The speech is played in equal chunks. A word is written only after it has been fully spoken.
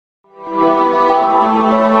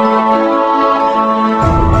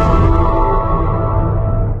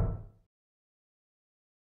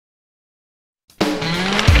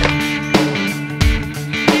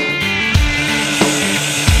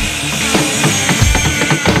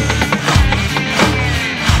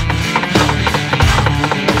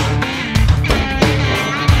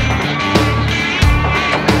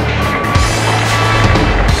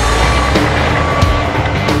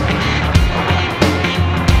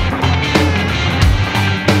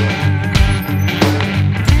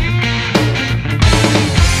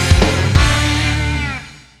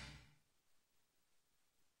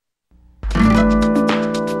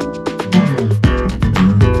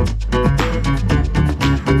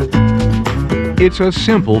It's a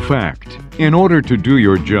simple fact. In order to do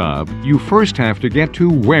your job, you first have to get to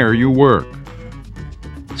where you work.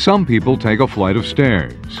 Some people take a flight of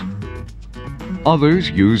stairs. Others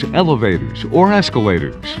use elevators or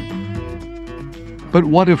escalators. But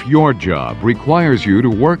what if your job requires you to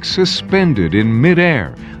work suspended in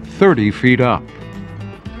midair, 30 feet up?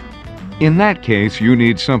 In that case, you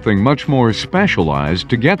need something much more specialized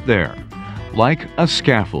to get there, like a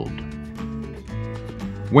scaffold.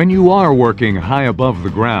 When you are working high above the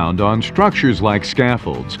ground on structures like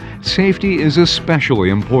scaffolds, safety is especially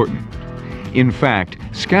important. In fact,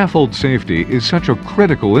 scaffold safety is such a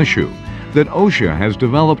critical issue that OSHA has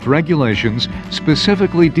developed regulations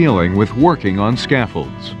specifically dealing with working on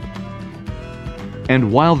scaffolds.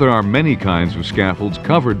 And while there are many kinds of scaffolds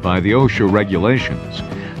covered by the OSHA regulations,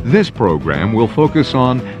 this program will focus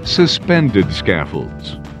on suspended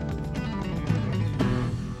scaffolds.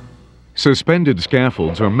 Suspended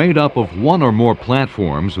scaffolds are made up of one or more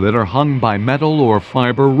platforms that are hung by metal or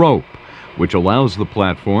fiber rope, which allows the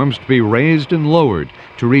platforms to be raised and lowered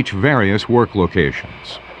to reach various work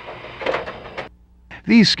locations.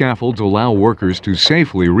 These scaffolds allow workers to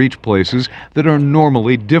safely reach places that are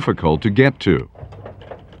normally difficult to get to.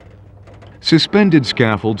 Suspended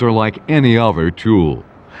scaffolds are like any other tool.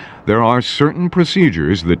 There are certain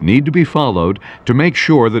procedures that need to be followed to make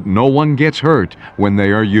sure that no one gets hurt when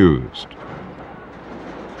they are used.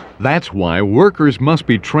 That's why workers must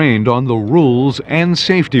be trained on the rules and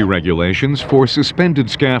safety regulations for suspended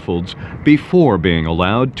scaffolds before being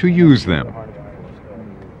allowed to use them.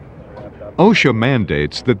 OSHA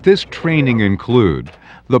mandates that this training include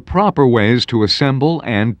the proper ways to assemble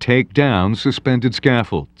and take down suspended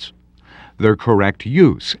scaffolds, their correct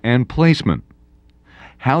use and placement,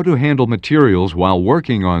 how to handle materials while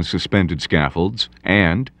working on suspended scaffolds,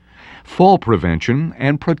 and fall prevention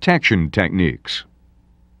and protection techniques.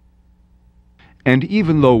 And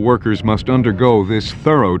even though workers must undergo this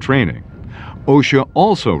thorough training, OSHA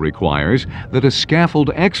also requires that a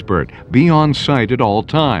scaffold expert be on site at all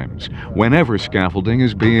times, whenever scaffolding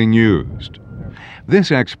is being used.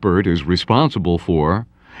 This expert is responsible for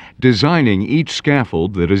designing each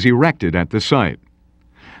scaffold that is erected at the site,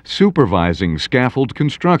 supervising scaffold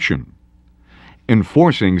construction,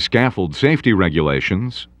 enforcing scaffold safety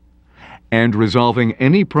regulations, and resolving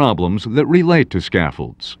any problems that relate to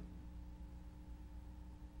scaffolds.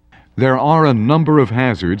 There are a number of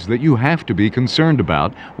hazards that you have to be concerned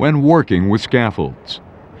about when working with scaffolds.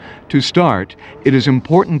 To start, it is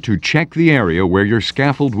important to check the area where your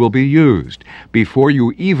scaffold will be used before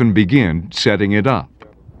you even begin setting it up.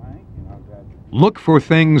 Look for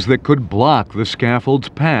things that could block the scaffold's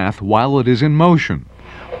path while it is in motion.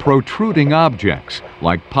 Protruding objects,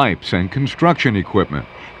 like pipes and construction equipment,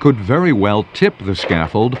 could very well tip the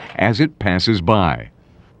scaffold as it passes by.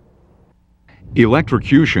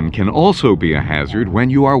 Electrocution can also be a hazard when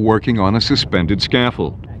you are working on a suspended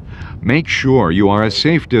scaffold. Make sure you are a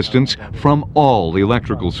safe distance from all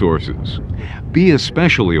electrical sources. Be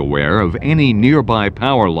especially aware of any nearby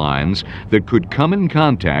power lines that could come in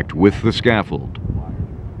contact with the scaffold.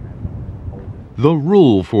 The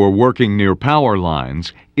rule for working near power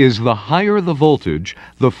lines is the higher the voltage,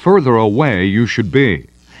 the further away you should be.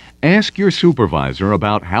 Ask your supervisor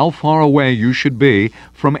about how far away you should be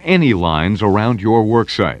from any lines around your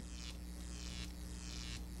worksite.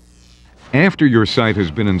 After your site has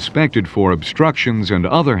been inspected for obstructions and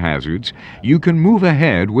other hazards, you can move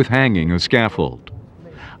ahead with hanging a scaffold.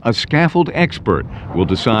 A scaffold expert will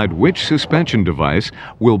decide which suspension device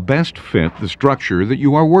will best fit the structure that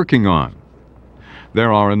you are working on.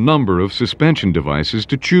 There are a number of suspension devices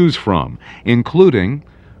to choose from, including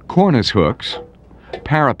cornice hooks,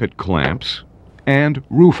 parapet clamps, and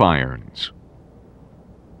roof irons.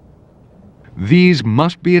 These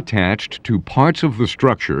must be attached to parts of the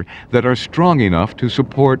structure that are strong enough to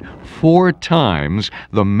support 4 times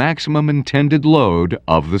the maximum intended load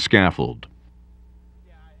of the scaffold.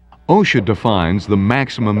 OSHA defines the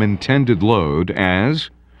maximum intended load as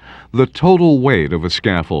the total weight of a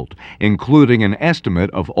scaffold, including an estimate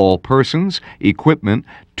of all persons, equipment,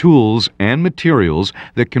 tools, and materials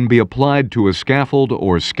that can be applied to a scaffold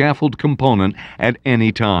or scaffold component at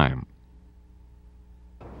any time.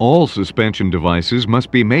 All suspension devices must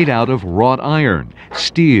be made out of wrought iron,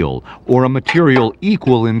 steel, or a material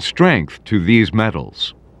equal in strength to these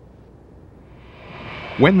metals.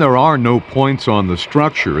 When there are no points on the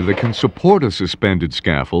structure that can support a suspended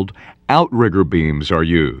scaffold, outrigger beams are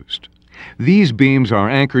used. These beams are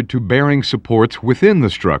anchored to bearing supports within the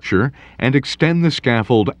structure and extend the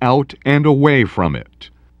scaffold out and away from it.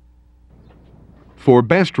 For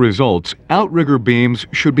best results, outrigger beams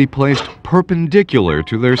should be placed perpendicular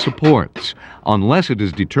to their supports, unless it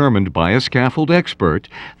is determined by a scaffold expert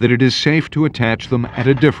that it is safe to attach them at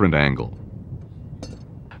a different angle.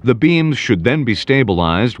 The beams should then be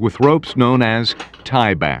stabilized with ropes known as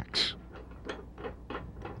tiebacks.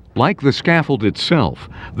 Like the scaffold itself,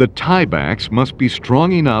 the tiebacks must be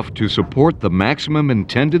strong enough to support the maximum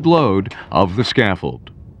intended load of the scaffold.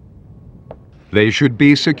 They should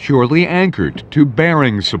be securely anchored to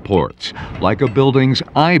bearing supports, like a building's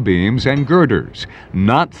I-beams and girders,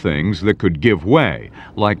 not things that could give way,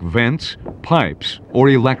 like vents, pipes, or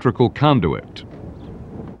electrical conduit.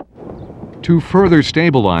 To further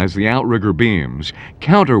stabilize the outrigger beams,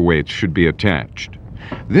 counterweights should be attached.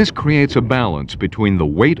 This creates a balance between the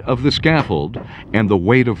weight of the scaffold and the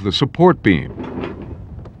weight of the support beam.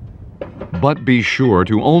 But be sure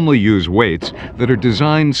to only use weights that are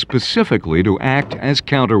designed specifically to act as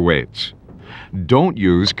counterweights. Don't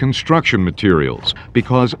use construction materials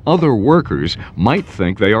because other workers might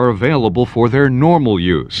think they are available for their normal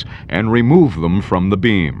use and remove them from the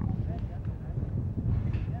beam.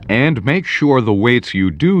 And make sure the weights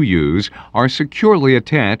you do use are securely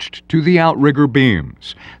attached to the outrigger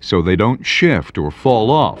beams so they don't shift or fall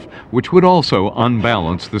off, which would also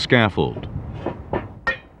unbalance the scaffold.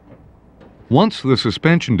 Once the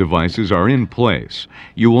suspension devices are in place,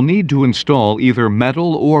 you will need to install either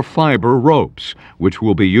metal or fiber ropes, which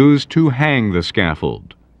will be used to hang the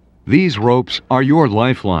scaffold. These ropes are your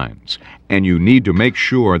lifelines, and you need to make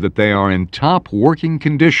sure that they are in top working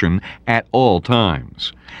condition at all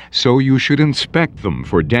times. So you should inspect them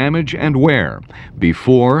for damage and wear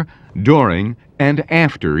before, during, and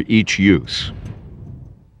after each use.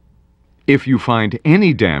 If you find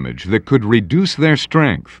any damage that could reduce their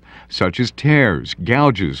strength, such as tears,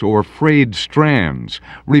 gouges, or frayed strands,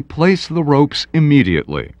 replace the ropes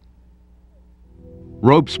immediately.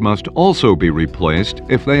 Ropes must also be replaced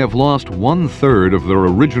if they have lost 1/3 of their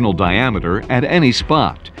original diameter at any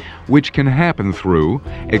spot, which can happen through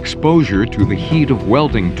exposure to the heat of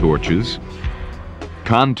welding torches,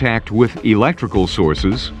 contact with electrical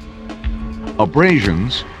sources,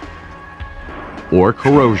 abrasions, or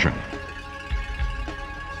corrosion.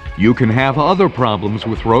 You can have other problems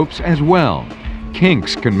with ropes as well.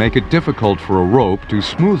 Kinks can make it difficult for a rope to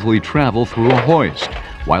smoothly travel through a hoist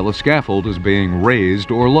while a scaffold is being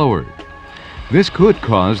raised or lowered. This could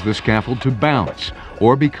cause the scaffold to bounce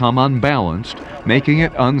or become unbalanced, making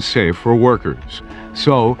it unsafe for workers.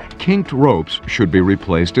 So, kinked ropes should be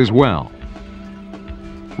replaced as well.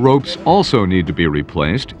 Ropes also need to be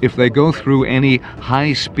replaced if they go through any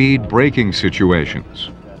high-speed braking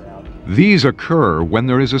situations. These occur when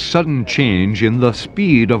there is a sudden change in the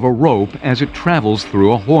speed of a rope as it travels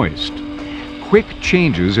through a hoist. Quick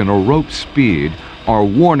changes in a rope's speed are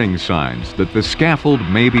warning signs that the scaffold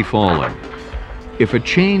may be falling. If a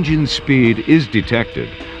change in speed is detected,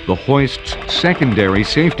 the hoist's secondary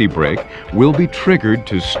safety brake will be triggered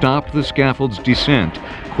to stop the scaffold's descent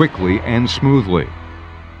quickly and smoothly.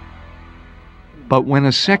 But when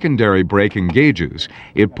a secondary brake engages,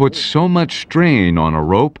 it puts so much strain on a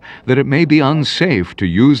rope that it may be unsafe to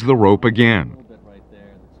use the rope again.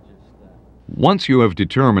 Once you have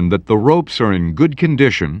determined that the ropes are in good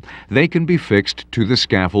condition, they can be fixed to the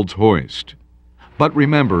scaffold's hoist. But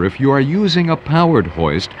remember, if you are using a powered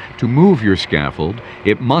hoist to move your scaffold,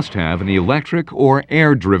 it must have an electric or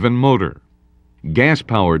air-driven motor.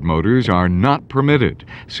 Gas-powered motors are not permitted,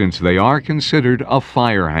 since they are considered a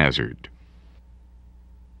fire hazard.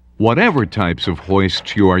 Whatever types of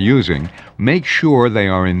hoists you are using, make sure they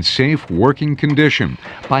are in safe working condition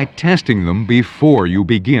by testing them before you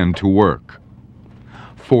begin to work.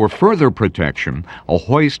 For further protection, a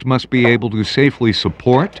hoist must be able to safely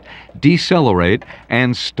support, decelerate,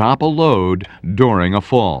 and stop a load during a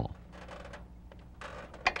fall.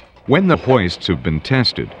 When the hoists have been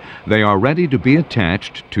tested, they are ready to be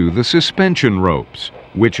attached to the suspension ropes,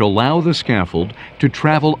 which allow the scaffold to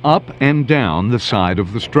travel up and down the side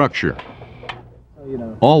of the structure.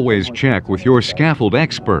 Always check with your scaffold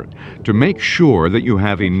expert to make sure that you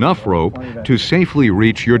have enough rope to safely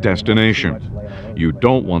reach your destination. You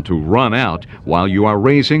don't want to run out while you are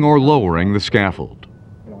raising or lowering the scaffold.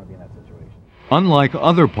 Unlike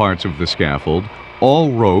other parts of the scaffold,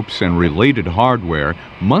 all ropes and related hardware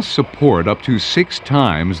must support up to 6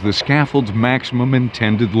 times the scaffold's maximum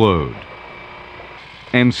intended load.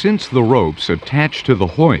 And since the ropes attach to the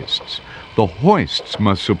hoists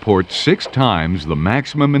must support 6 times the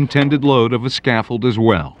maximum intended load of a scaffold as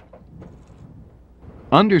well.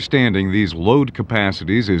 Understanding these load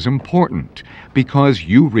capacities is important because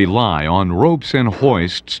you rely on ropes and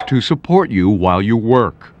hoists to support you while you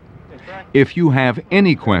work. If you have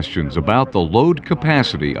any questions about the load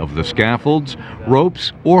capacity of the scaffolds,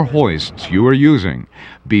 ropes, or hoists you are using,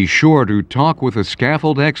 be sure to talk with a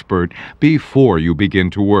scaffold expert before you begin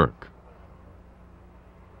to work.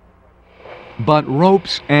 But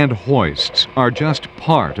ropes and hoists are just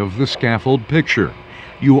part of the scaffold picture.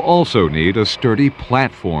 You also need a sturdy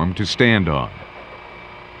platform to stand on.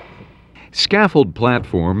 Scaffold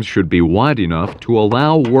platforms should be wide enough to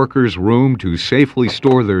allow workers room to safely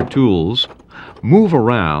store their tools, move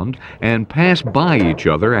around, and pass by each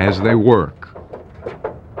other as they work.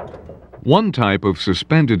 One type of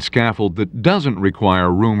suspended scaffold that doesn't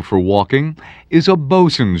require room for walking is a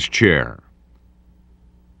bosun's chair.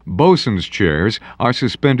 Bosun's chairs are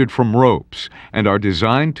suspended from ropes and are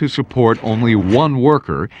designed to support only one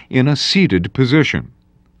worker in a seated position.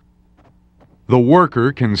 The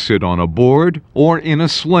worker can sit on a board or in a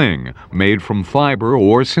sling made from fiber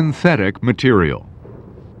or synthetic material.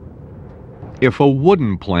 If a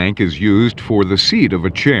wooden plank is used for the seat of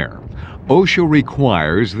a chair, OSHA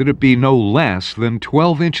requires that it be no less than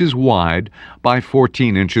 12 inches wide by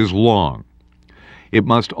 14 inches long. It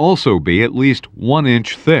must also be at least 1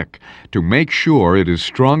 inch thick to make sure it is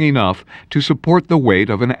strong enough to support the weight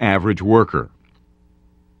of an average worker.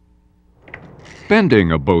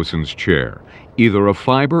 Bending a bosun's chair, either a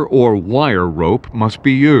fiber or wire rope must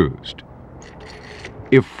be used.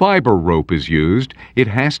 If fiber rope is used, it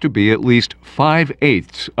has to be at least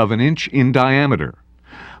 5/8 of an inch in diameter.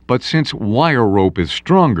 But since wire rope is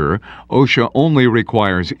stronger, OSHA only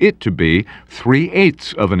requires it to be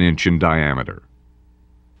 3/8 of an inch in diameter.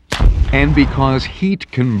 And because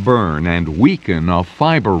heat can burn and weaken a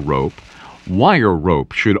fiber rope, wire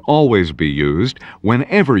rope should always be used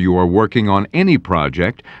whenever you are working on any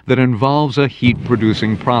project that involves a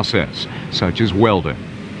heat-producing process, such as welding.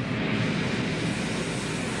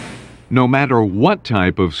 No matter what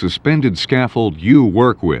type of suspended scaffold you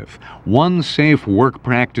work with, one safe work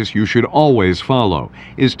practice you should always follow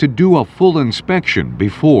is to do a full inspection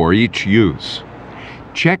before each use.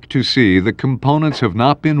 Check to see the components have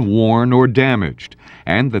not been worn or damaged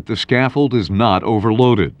and that the scaffold is not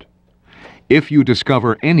overloaded. If you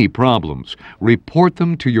discover any problems, report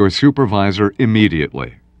them to your supervisor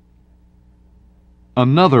immediately.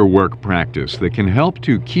 Another work practice that can help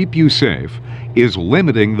to keep you safe is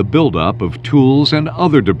limiting the buildup of tools and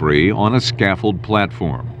other debris on a scaffold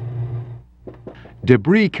platform.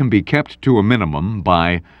 Debris can be kept to a minimum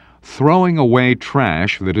by throwing away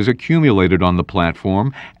trash that is accumulated on the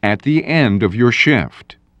platform at the end of your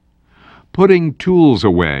shift, putting tools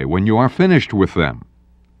away when you are finished with them,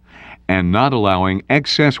 and not allowing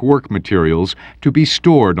excess work materials to be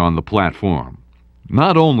stored on the platform.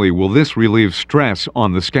 Not only will this relieve stress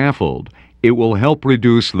on the scaffold, it will help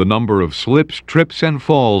reduce the number of slips, trips, and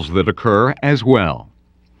falls that occur as well.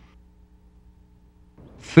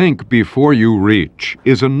 Think before you reach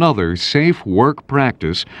is another safe work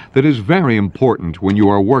practice that is very important when you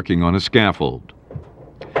are working on a scaffold.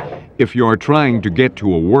 If you are trying to get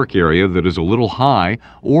to a work area that is a little high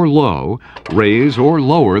or low, raise or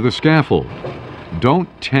lower the scaffold. Don't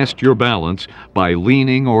test your balance by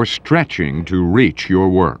leaning or stretching to reach your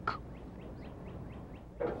work.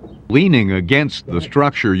 Leaning against the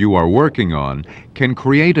structure you are working on can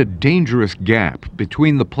create a dangerous gap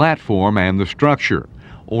between the platform and the structure,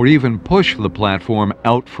 or even push the platform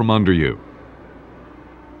out from under you.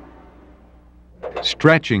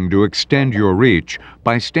 Stretching to extend your reach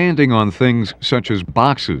by standing on things such as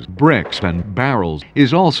boxes, bricks, and barrels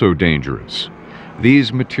is also dangerous.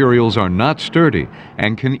 These materials are not sturdy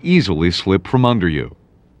and can easily slip from under you.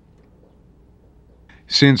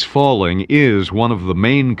 Since falling is one of the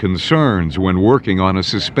main concerns when working on a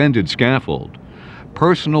suspended scaffold,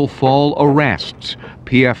 personal fall arrests,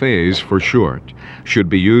 PFAs for short, should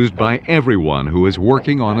be used by everyone who is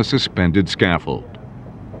working on a suspended scaffold.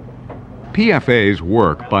 PFAs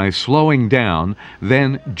work by slowing down,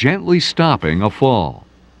 then gently stopping a fall.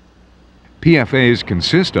 PFAs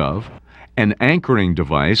consist of an anchoring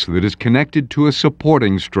device that is connected to a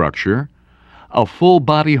supporting structure, a full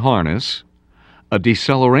body harness, a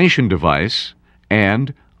deceleration device,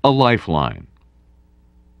 and a lifeline.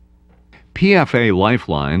 PFA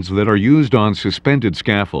lifelines that are used on suspended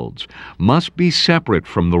scaffolds must be separate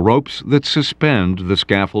from the ropes that suspend the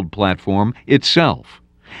scaffold platform itself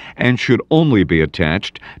and should only be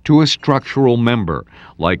attached to a structural member,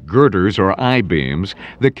 like girders or I-beams,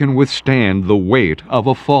 that can withstand the weight of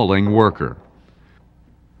a falling worker.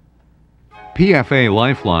 PFA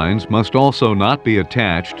lifelines must also not be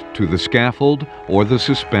attached to the scaffold or the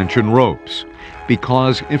suspension ropes,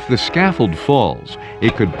 because if the scaffold falls,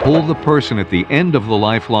 it could pull the person at the end of the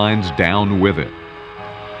lifelines down with it.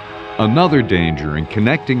 Another danger in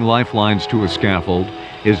connecting lifelines to a scaffold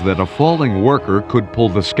is that a falling worker could pull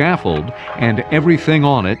the scaffold and everything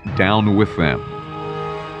on it down with them.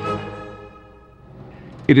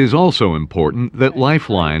 It is also important that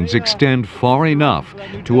lifelines extend far enough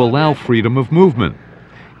to allow freedom of movement.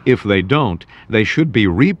 If they don't, they should be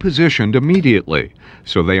repositioned immediately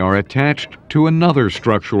so they are attached to another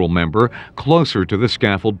structural member closer to the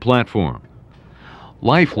scaffold platform.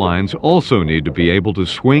 Lifelines also need to be able to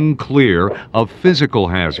swing clear of physical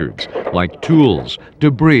hazards like tools,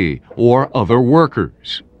 debris, or other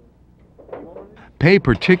workers. Pay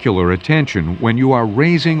particular attention when you are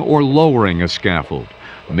raising or lowering a scaffold,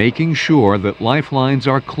 making sure that lifelines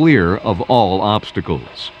are clear of all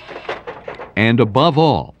obstacles. And above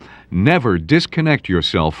all, never disconnect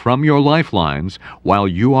yourself from your lifelines while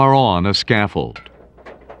you are on a scaffold.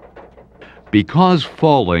 Because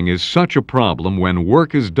falling is such a problem when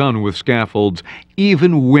work is done with scaffolds,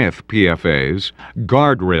 even with PFAs,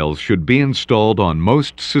 guardrails should be installed on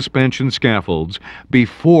most suspension scaffolds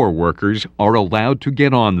before workers are allowed to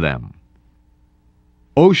get on them.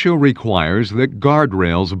 OSHA requires that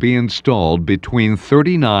guardrails be installed between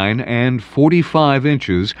 39 and 45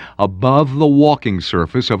 inches above the walking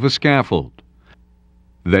surface of a scaffold.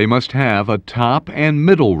 They must have a top and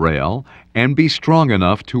middle rail and be strong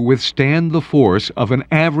enough to withstand the force of an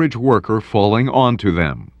average worker falling onto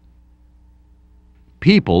them.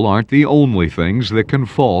 People aren't the only things that can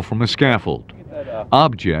fall from a scaffold.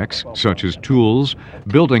 Objects, such as tools,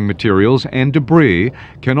 building materials, and debris,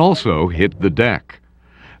 can also hit the deck.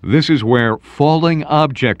 This is where falling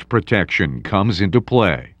object protection comes into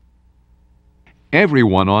play.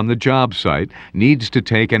 Everyone on the job site needs to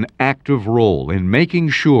take an active role in making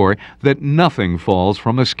sure that nothing falls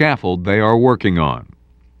from a scaffold they are working on.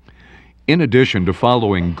 In addition to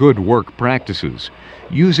following good work practices,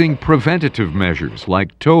 using preventative measures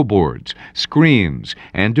like toe boards, screens,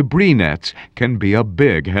 and debris nets can be a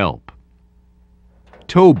big help.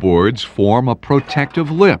 Toe boards form a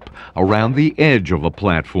protective lip around the edge of a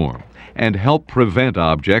platform and help prevent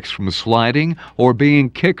objects from sliding or being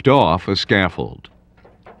kicked off a scaffold.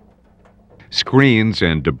 Screens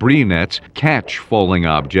and debris nets catch falling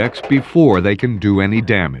objects before they can do any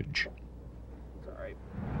damage.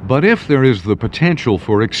 But if there is the potential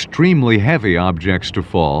for extremely heavy objects to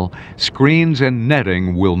fall, screens and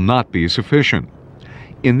netting will not be sufficient.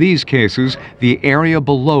 In these cases, the area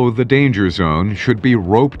below the danger zone should be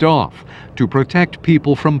roped off to protect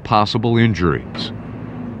people from possible injuries.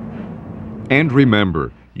 And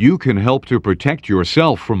remember, you can help to protect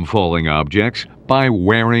yourself from falling objects by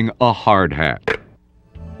wearing a hard hat.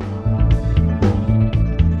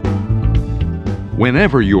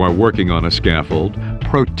 Whenever you are working on a scaffold,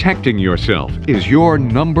 protecting yourself is your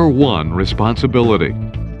 #1 responsibility.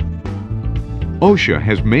 OSHA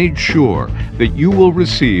has made sure that you will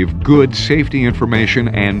receive good safety information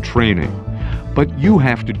and training, but you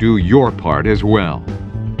have to do your part as well.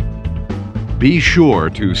 Be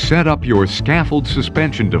sure to set up your scaffold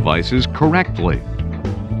suspension devices correctly.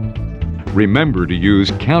 Remember to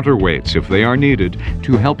use counterweights if they are needed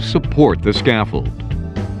to help support the scaffold.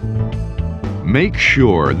 Make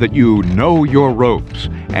sure that you know your ropes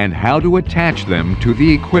and how to attach them to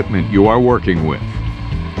the equipment you are working with.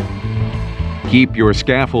 Keep your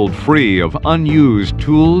scaffold free of unused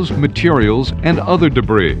tools, materials, and other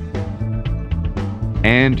debris.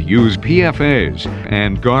 And use PFAs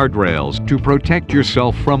and guardrails to protect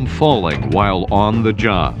yourself from falling while on the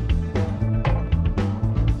job.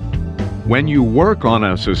 When you work on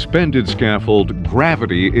a suspended scaffold,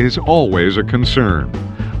 gravity is always a concern.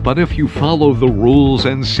 But if you follow the rules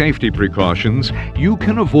and safety precautions, you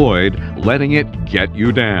can avoid letting it get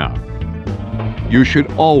you down. You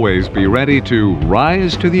should always be ready to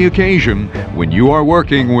rise to the occasion when you are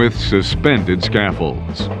working with suspended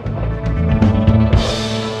scaffolds.